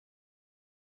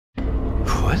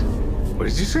What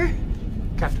did you say?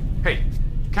 Captain, hey,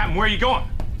 Captain, where are you going?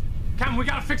 Captain, we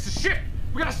gotta fix the ship.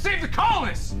 We gotta save the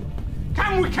colonists.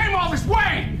 Captain, we came all this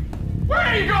way. Where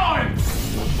are you going?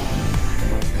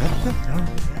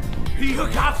 You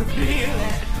got to feel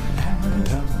it.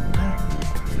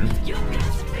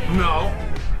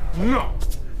 No,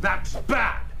 that's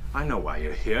bad. I know why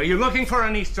you're here. You're looking for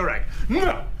an Easter egg.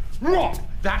 No, wrong.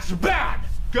 That's bad.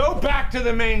 Go back to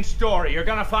the main story. You're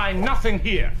gonna find nothing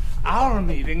here. Our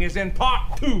meeting is in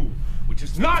part 2, which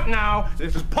is not now.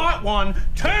 This is part 1.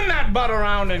 Turn that butt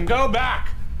around and go back.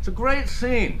 It's a great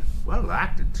scene. Well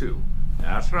acted, too.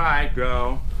 That's right,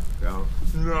 go. No.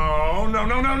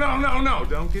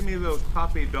 Don't give me those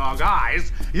puppy dog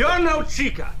eyes. You're no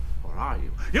chica. Or are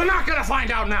you? You're not gonna find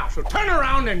out now, so turn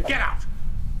around and get out.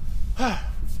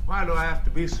 Why do I have to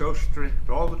be so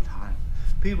strict all the time?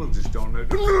 People just don't know.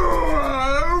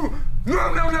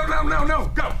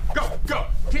 No. Go.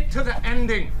 Get to the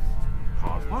ending.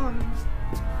 Part 1.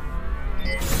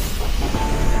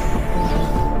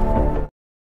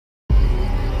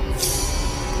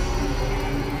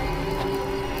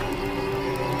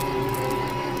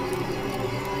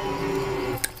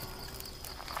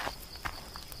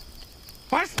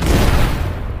 What?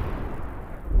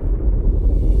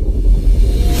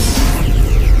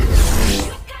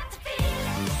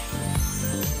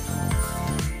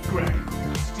 Greg,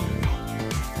 Steve,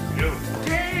 you.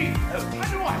 Dave! How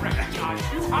do I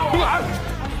recognize you?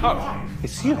 Oh,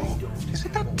 it's you. Is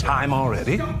it that time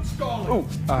already? Oh,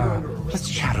 let's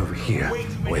chat over here,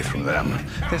 away from them.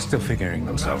 They're still figuring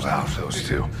themselves out, those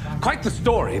two. Quite the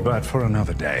story, but for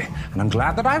another day. And I'm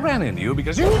glad that I ran into you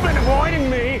because you've been avoiding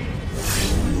me.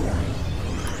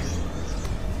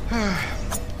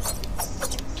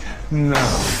 No.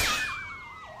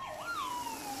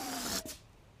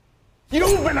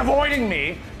 You've been avoiding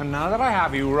me, and now that I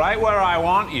have you right where I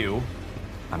want you,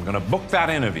 I'm gonna book that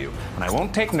interview, and I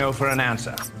won't take no for an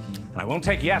answer. And I won't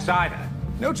take yes either.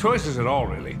 No choices at all,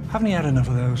 really. Haven't you had enough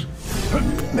of those?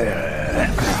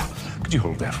 Could you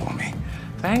hold that for me?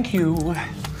 Thank you.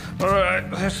 All right,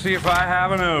 let's see if I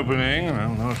have an opening.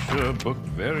 I'm not sure, booked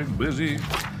very busy.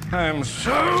 I'm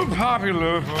so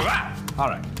popular for that. All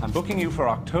right, I'm booking you for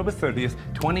October 30th,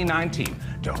 2019.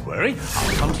 Don't worry,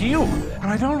 I'll come to you. And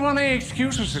I don't want any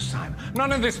excuses this time.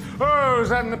 None of this, oh, is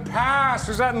that in the past?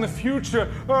 Is that in the future?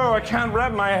 Oh, I can't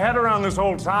wrap my head around this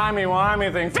whole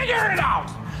timey-wimey thing. Figure it out!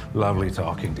 Lovely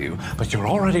talking to you, but you're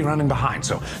already running behind,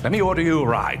 so let me order you a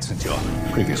ride since your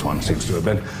previous one seems to have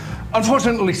been,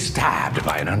 unfortunately, stabbed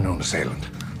by an unknown assailant.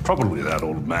 Probably that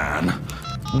old man.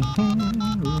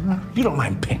 You don't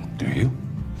mind pink, do you?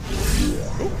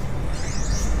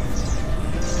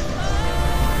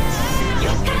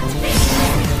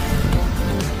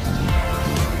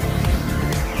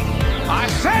 I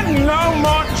said no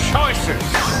more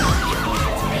choices!